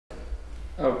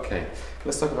Okay,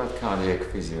 let's talk about cardiac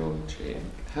physiology.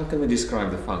 How can we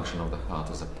describe the function of the heart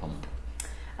as a pump?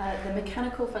 The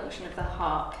mechanical function of the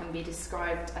heart can be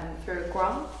described through a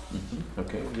graph.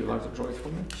 Okay, would you like to draw it for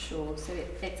me? Sure, so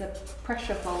it's a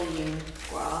pressure volume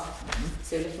graph.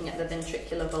 So looking at the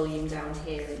ventricular volume down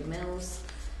here in mils,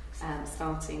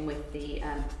 starting with the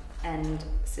end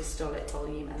systolic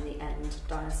volume and the end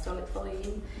diastolic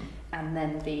volume, and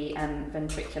then the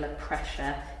ventricular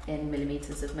pressure in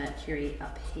millimetres of mercury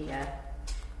up here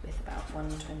with about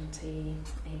 120,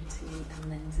 80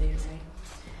 and then 0.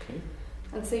 Okay.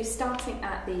 And so starting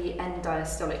at the end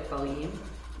diastolic volume,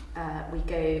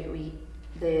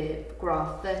 the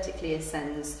graph vertically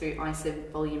ascends through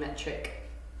isovolumetric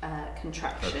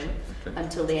contraction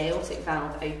until the aortic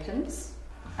valve opens,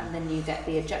 and then you get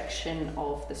the ejection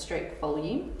of the stroke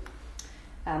volume,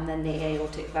 and then the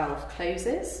aortic valve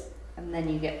closes, and then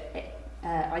you get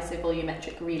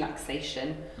isovolumetric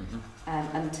relaxation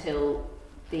until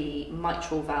the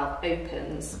mitral valve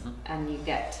opens and you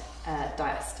get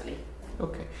diastole.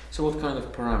 Okay, so what kind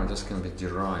of parameters can be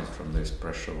derived from this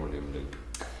pressure volume loop?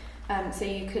 So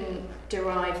you can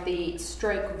derive the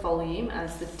stroke volume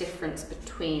as the difference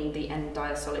between the end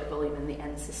diastolic volume and the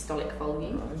end systolic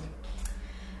volume.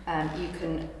 Right. You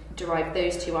can derive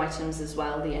those two items as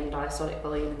well, the end diastolic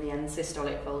volume and the end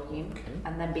systolic volume. Okay.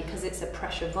 And then because it's a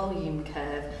pressure volume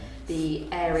curve, the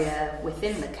area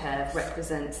within the curve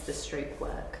represents the stroke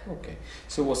work. Okay,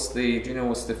 so do you know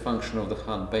what's the function of the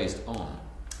heart based on?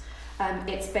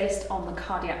 It's based on the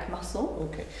cardiac muscle.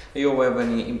 Okay. Are you aware of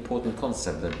any important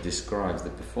concept that describes the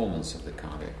performance of the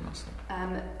cardiac muscle?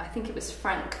 I think it was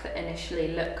Frank that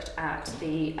initially looked at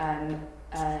the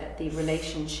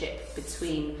relationship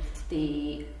between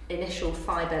the initial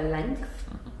fibre length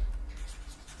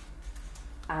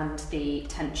and the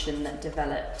tension that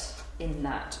developed in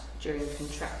that during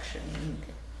contraction.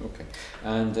 Okay.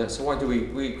 And so why do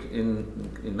we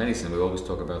in medicine we always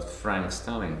talk about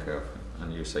Frank-Starling curve?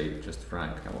 And you say just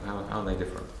Frank. How are they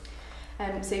different?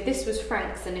 So this was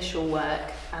Frank's initial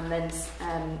work, and then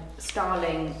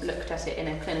Starling looked at it in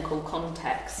a clinical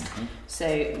context.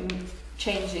 So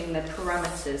changing the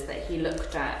parameters that he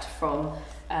looked at from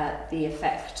the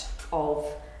effect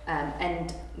of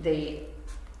the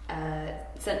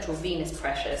central venous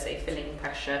pressure, so filling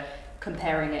pressure,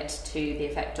 comparing it to the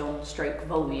effect on stroke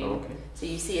volume. Okay. So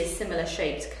you see a similar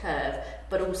shaped curve,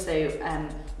 but also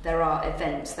there are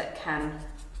events that can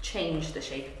change the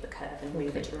shape of the curve and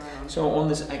move it around. So on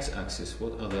this x-axis,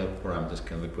 what other parameters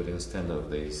can we put instead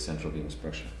of the central venous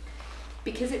pressure?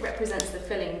 Because it represents the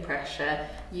filling pressure,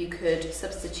 you could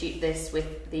substitute this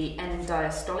with the end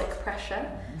diastolic pressure,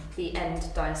 the end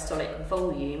diastolic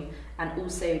volume, and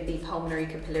also the pulmonary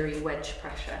capillary wedge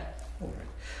pressure. All right.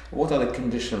 What are the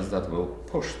conditions that will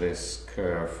push this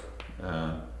curve,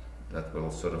 that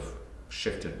will sort of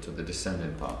shift it to the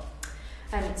descending part?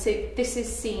 So this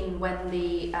is seen when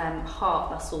the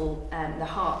heart muscle,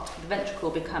 the ventricle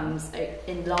becomes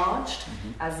enlarged,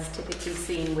 as is typically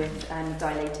seen with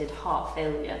dilated heart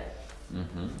failure.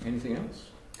 Anything else?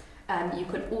 You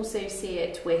can also see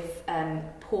it with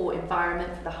poor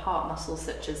environment for the heart muscle,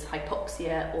 such as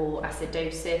hypoxia or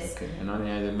acidosis. Okay, and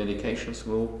any other medications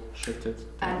will shift it?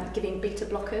 Giving beta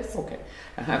blockers. Okay,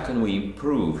 and how can we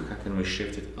improve, how can we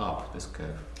shift it up, this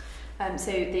curve?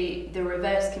 So the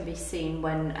reverse can be seen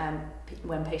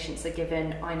when patients are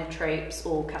given inotropes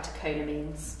or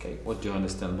catecholamines. Okay, what do you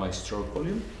understand by stroke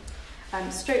volume?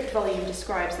 Stroke volume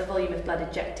describes the volume of blood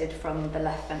ejected from the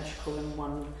left ventricle in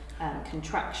one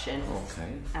contraction.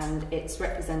 Okay. And it's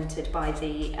represented by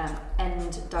the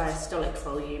end diastolic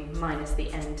volume minus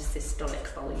the end systolic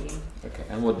volume. Okay,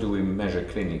 and what do we measure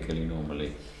clinically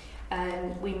normally?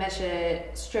 We measure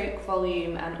stroke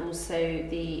volume and also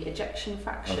the ejection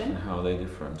fraction. And how are they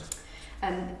different?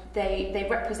 They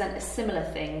represent a similar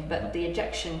thing, but the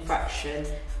ejection fraction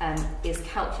is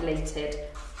calculated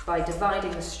by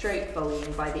dividing the stroke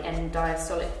volume by the end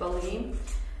diastolic volume,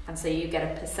 and so you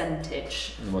get a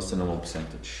percentage. And what's the normal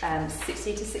percentage?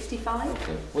 60 to 65.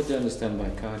 Okay. What do you understand by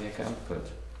cardiac output?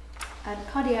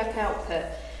 Cardiac output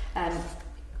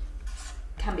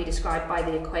can be described by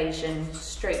the equation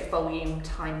stroke volume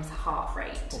times heart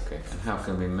rate. Okay, and how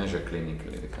can we measure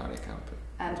clinically the cardiac output?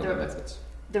 What are the methods?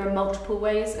 There are multiple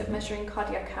ways of measuring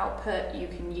cardiac output. You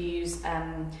can use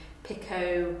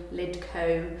PICO,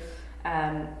 LIDCO,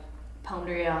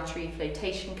 pulmonary artery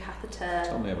flotation catheter.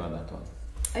 Tell me about that one.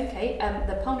 Okay,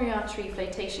 the pulmonary artery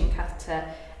flotation catheter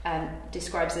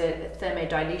describes a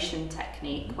thermodilution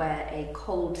technique where a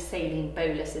cold saline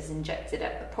bolus is injected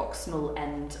at the proximal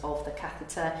end of the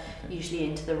catheter, usually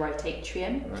into the right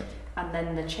atrium. Right. and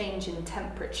then the change in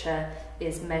temperature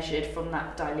is measured from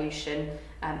that dilution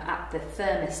at the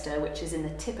thermistor, which is in the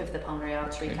tip of the pulmonary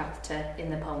artery catheter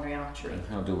in the pulmonary artery. And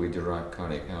how do we derive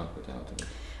cardiac output out of it?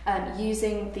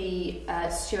 Using the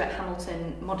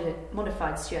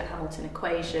modified Stewart-Hamilton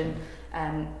equation,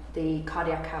 the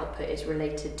cardiac output is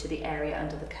related to the area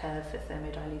under the curve for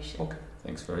thermodilution. Okay,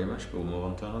 thanks very much. We'll move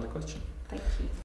on to another question. Thank you.